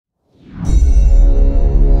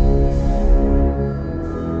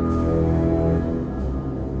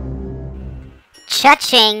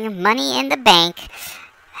Cha-ching, money in the bank.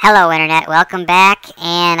 Hello internet, welcome back,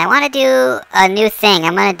 and I want to do a new thing.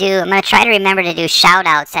 I'm going to try to remember to do shout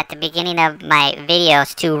outs at the beginning of my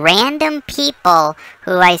videos to random people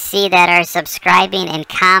who I see that are subscribing and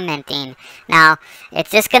commenting. Now,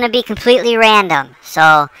 it's just going to be completely random,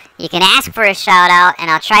 so you can ask for a shout out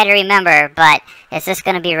and I'll try to remember, but it's just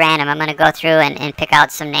going to be random. I'm going to go through and pick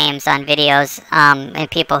out some names on videos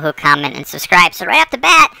and people who comment and subscribe. So right off the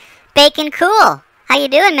bat, Bacon Cool, how you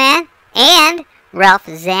doing, man? And Ralph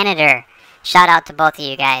Xanator. Shout out to both of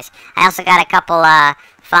you guys. I also got a couple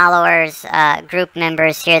followers, group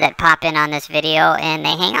members here that pop in on this video and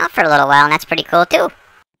they hang out for a little while, and that's pretty cool too.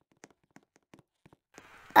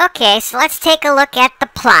 Okay, so let's take a look at the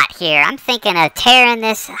plot here. I'm thinking of tearing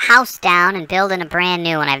this house down and building a brand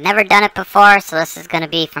new one. I've never done it before, so this is going to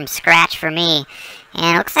be from scratch for me.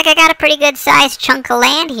 And it looks like I got a pretty good sized chunk of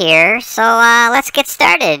land here, so let's get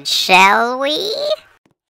started, shall we?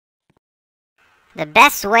 The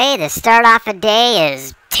best way to start off a day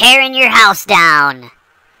is tearing your house down.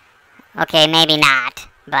 Okay, maybe not,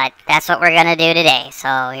 but that's what we're gonna do today.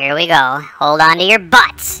 So here we go. Hold on to your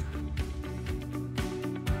butts.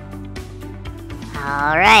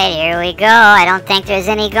 Alright, here we go. I don't think there's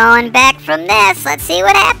any going back from this. Let's see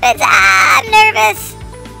what happens. Ah, I'm nervous.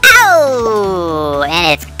 Ow!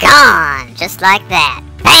 And it's gone, just like that.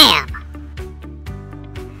 Bam!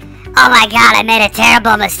 Oh my god, I made a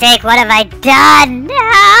terrible mistake. What have I done? No!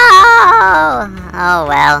 Oh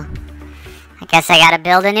well. I guess I gotta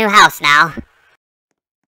build a new house now.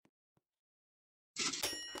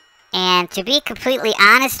 And to be completely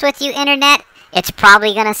honest with you, internet, it's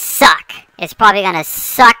probably gonna suck. It's probably gonna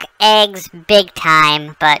suck eggs big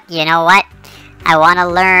time. But you know what? I wanna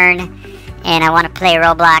learn, and I wanna play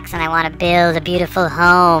Roblox, and I wanna build a beautiful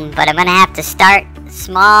home. But I'm gonna have to start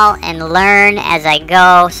small and learn as I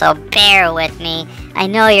go, so bear with me. I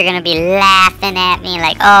know you're gonna be laughing at me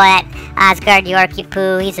like, oh, that Osgard Yorkie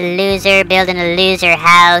Poo, he's a loser building a loser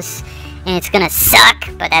house and it's gonna suck,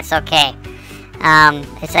 but that's okay.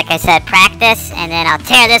 It's like I said, practice, and then I'll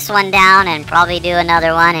tear this one down and probably do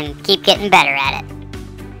another one and keep getting better at it.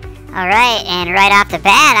 Alright, and right off the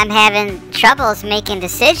bat, I'm having troubles making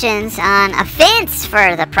decisions on a fence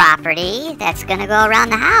for the property that's going to go around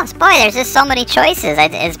the house. Boy, there's just so many choices.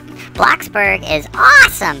 Bloxburg is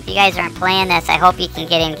awesome. If you guys aren't playing this, I hope you can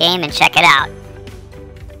get in game and check it out.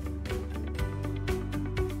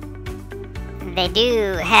 They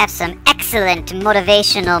do have some excellent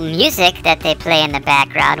motivational music that they play in the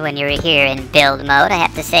background when you're here in build mode. I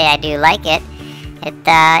have to say I do like it.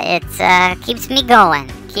 It keeps me going.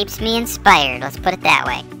 Keeps me inspired, let's put it that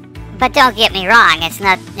way. But don't get me wrong, it's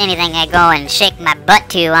not anything I go and shake my butt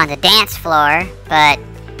to on the dance floor, but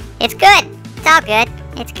it's good. It's all good.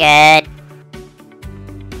 It's good.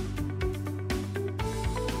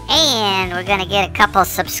 And we're gonna get a couple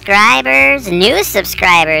subscribers, new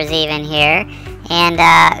subscribers even here,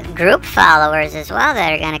 and group followers as well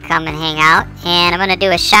that are gonna come and hang out. And I'm gonna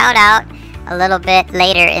do a shout out a little bit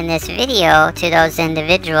later in this video to those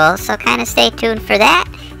individuals, so kind of stay tuned for that.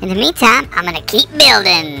 In the meantime, I'm gonna keep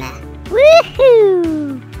building.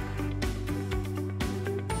 Woohoo!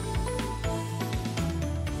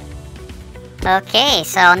 Okay,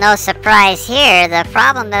 so no surprise here. The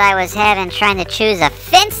problem that I was having trying to choose a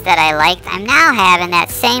fence that I liked, I'm now having that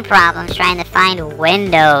same problem trying to find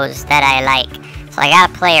windows that I like. So I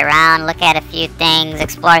gotta play around, look at a few things,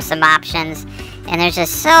 explore some options. And there's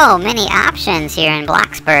just so many options here in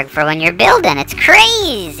Bloxburg for when you're building. It's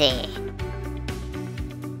crazy!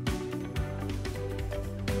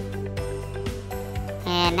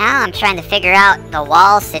 And now I'm trying to figure out the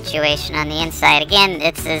wall situation on the inside. Again,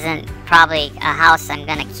 this isn't probably a house I'm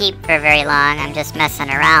gonna keep for very long. I'm just messing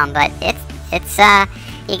around, but it's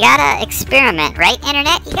you gotta experiment, right,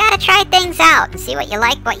 internet? You gotta try things out and see what you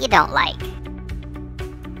like, what you don't like.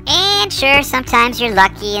 And sure, sometimes you're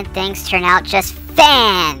lucky and things turn out just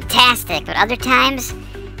fantastic, but other times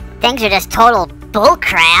things are just total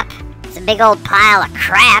bullcrap. It's a big old pile of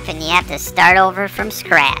crap and you have to start over from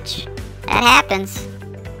scratch. That happens.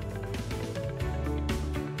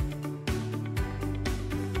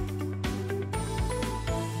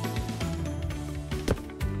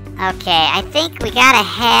 Okay, I think we gotta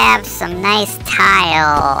have some nice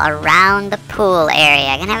tile around the pool area.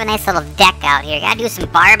 I'm gonna have a nice little deck out here. Gotta do some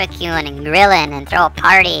barbecuing and grilling and throw a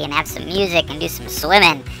party and have some music and do some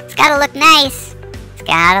swimming. It's gotta look nice. It's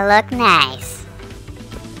gotta look nice.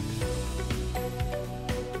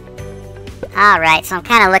 Alright, so I'm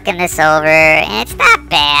kind of looking this over, and it's not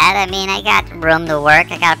bad. I mean, I got room to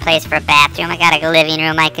work, I got a place for a bathroom, I got a living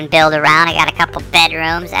room I can build around, I got a couple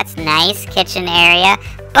bedrooms, that's nice, kitchen area,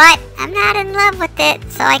 but I'm not in love with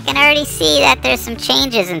it, so I can already see that there's some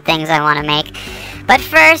changes and things I want to make. But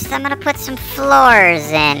first, I'm going to put some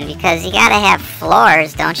floors in, because you got to have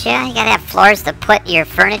floors, don't you? You got to have floors to put your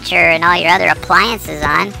furniture and all your other appliances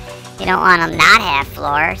on. You don't want to not have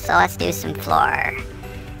floor, so let's do some floor.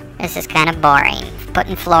 This is kind of boring.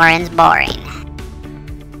 Putting floor in's boring.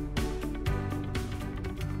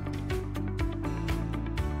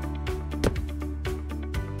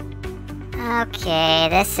 Okay,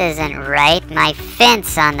 this isn't right. My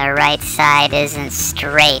fence on the right side isn't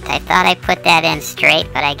straight. I thought I put that in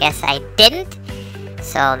straight, but I guess I didn't.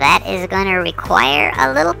 So that is going to require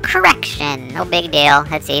a little correction. No big deal.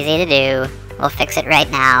 That's easy to do. We'll fix it right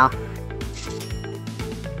now.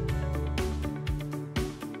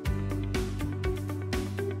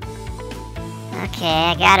 Okay,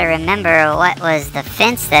 I gotta remember what was the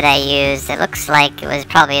fence that I used. It looks like it was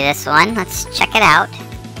probably this one. Let's check it out.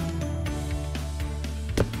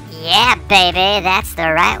 Yeah, baby, that's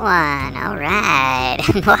the right one. Alright.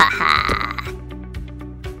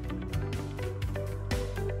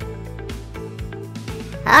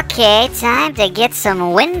 Okay, time to get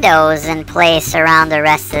some windows in place around the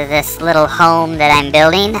rest of this little home that I'm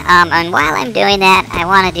building. And while I'm doing that, I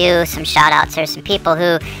want to do some shout-outs. There's some people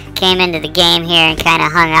who came into the game here and kind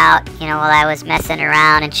of hung out, you know, while I was messing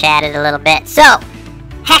around and chatted a little bit. So,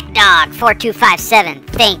 HackDog4257,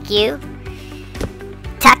 thank you.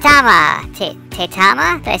 Tatama,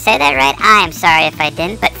 did I say that right? I am sorry if I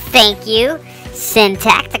didn't, but thank you.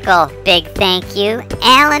 Syntactical, big thank you.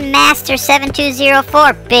 Alan Master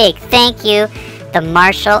 7204, big thank you. The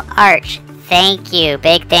Martial Arch, thank you,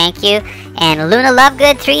 big thank you. And Luna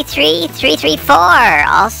Lovegood 33334,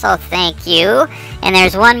 also thank you. And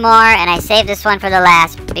there's one more, and I saved this one for the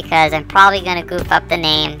last because I'm probably gonna goof up the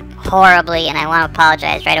name horribly, and I want to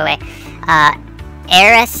apologize right away.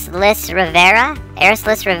 Erislis Rivera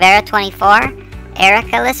 24.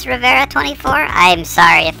 Erica Liz Rivera 24. I'm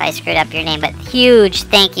sorry if I screwed up your name, but huge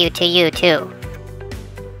thank you to you too.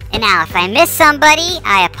 And now, if I miss somebody,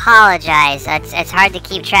 I apologize. It's hard to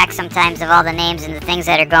keep track sometimes of all the names and the things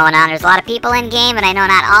that are going on. There's a lot of people in game, and I know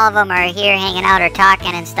not all of them are here hanging out or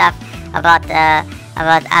talking and stuff about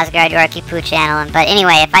Asgard Yorkie Poo channel. But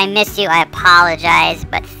anyway, if I missed you, I apologize.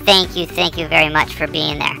 But thank you very much for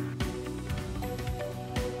being there.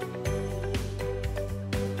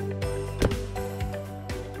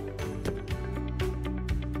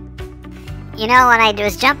 You know, when I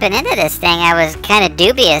was jumping into this thing, I was kind of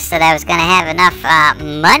dubious that I was going to have enough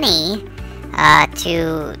money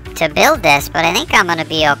to build this, but I think I'm going to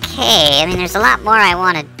be okay. I mean, there's a lot more I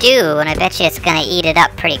want to do, and I bet you it's going to eat it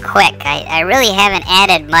up pretty quick. I really haven't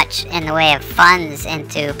added much in the way of funds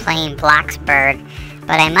into playing Bloxburg,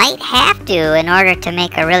 but I might have to in order to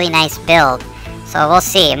make a really nice build. So we'll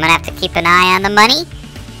see. I'm going to have to keep an eye on the money,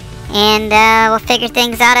 and we'll figure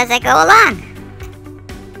things out as I go along.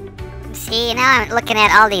 See, now I'm looking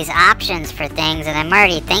at all these options for things, and I'm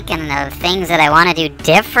already thinking of things that I want to do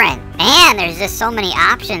different. Man, there's just so many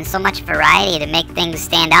options, so much variety to make things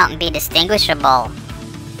stand out and be distinguishable.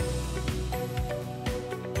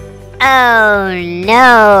 Oh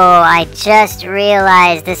no, I just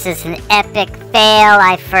realized this is an epic fail.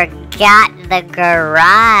 I forgot the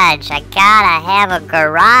garage. I gotta have a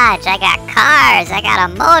garage. I got cars, I got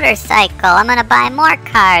a motorcycle. I'm gonna buy more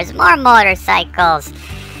cars, more motorcycles.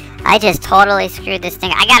 I just totally screwed this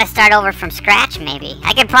thing. I gotta start over from scratch, maybe.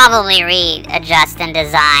 I could probably readjust and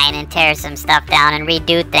design and tear some stuff down and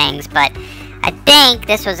redo things, but I think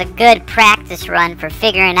this was a good practice run for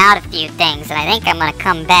figuring out a few things, and I think I'm gonna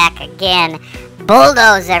come back again,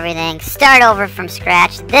 bulldoze everything, start over from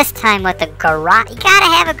scratch, this time with a garage. You gotta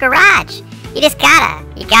have a garage. You just gotta.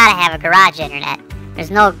 You gotta have a garage, internet.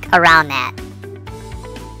 There's no around that.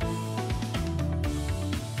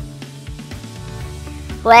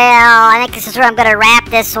 Well, I think this is where I'm going to wrap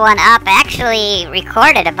this one up. I actually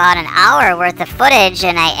recorded about an hour worth of footage,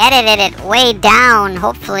 and I edited it way down,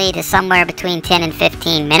 hopefully to somewhere between 10 and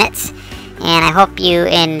 15 minutes. And I hope you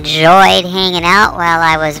enjoyed hanging out while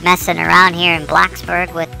I was messing around here in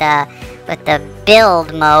Bloxburg with the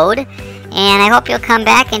build mode. And I hope you'll come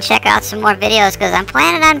back and check out some more videos, because I'm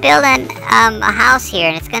planning on building a house here,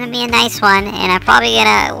 and it's going to be a nice one. And I'm probably going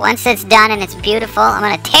to, once it's done and it's beautiful, I'm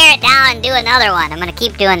going to tear it down and do another one. I'm going to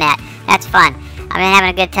keep doing that. That's fun. I've been having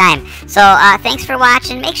a good time. So, thanks for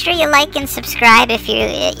watching. Make sure you like and subscribe if you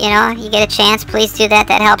get a chance. Please do that.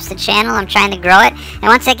 That helps the channel. I'm trying to grow it. And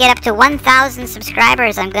once I get up to 1,000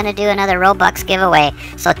 subscribers, I'm going to do another Robux giveaway.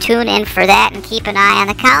 So, tune in for that and keep an eye on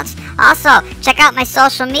the counts. Also, check out my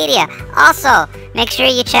social media. Also, make sure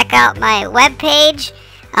you check out my webpage,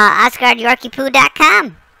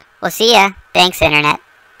 OsgardYorkiePoo.com. We'll see ya. Thanks, Internet.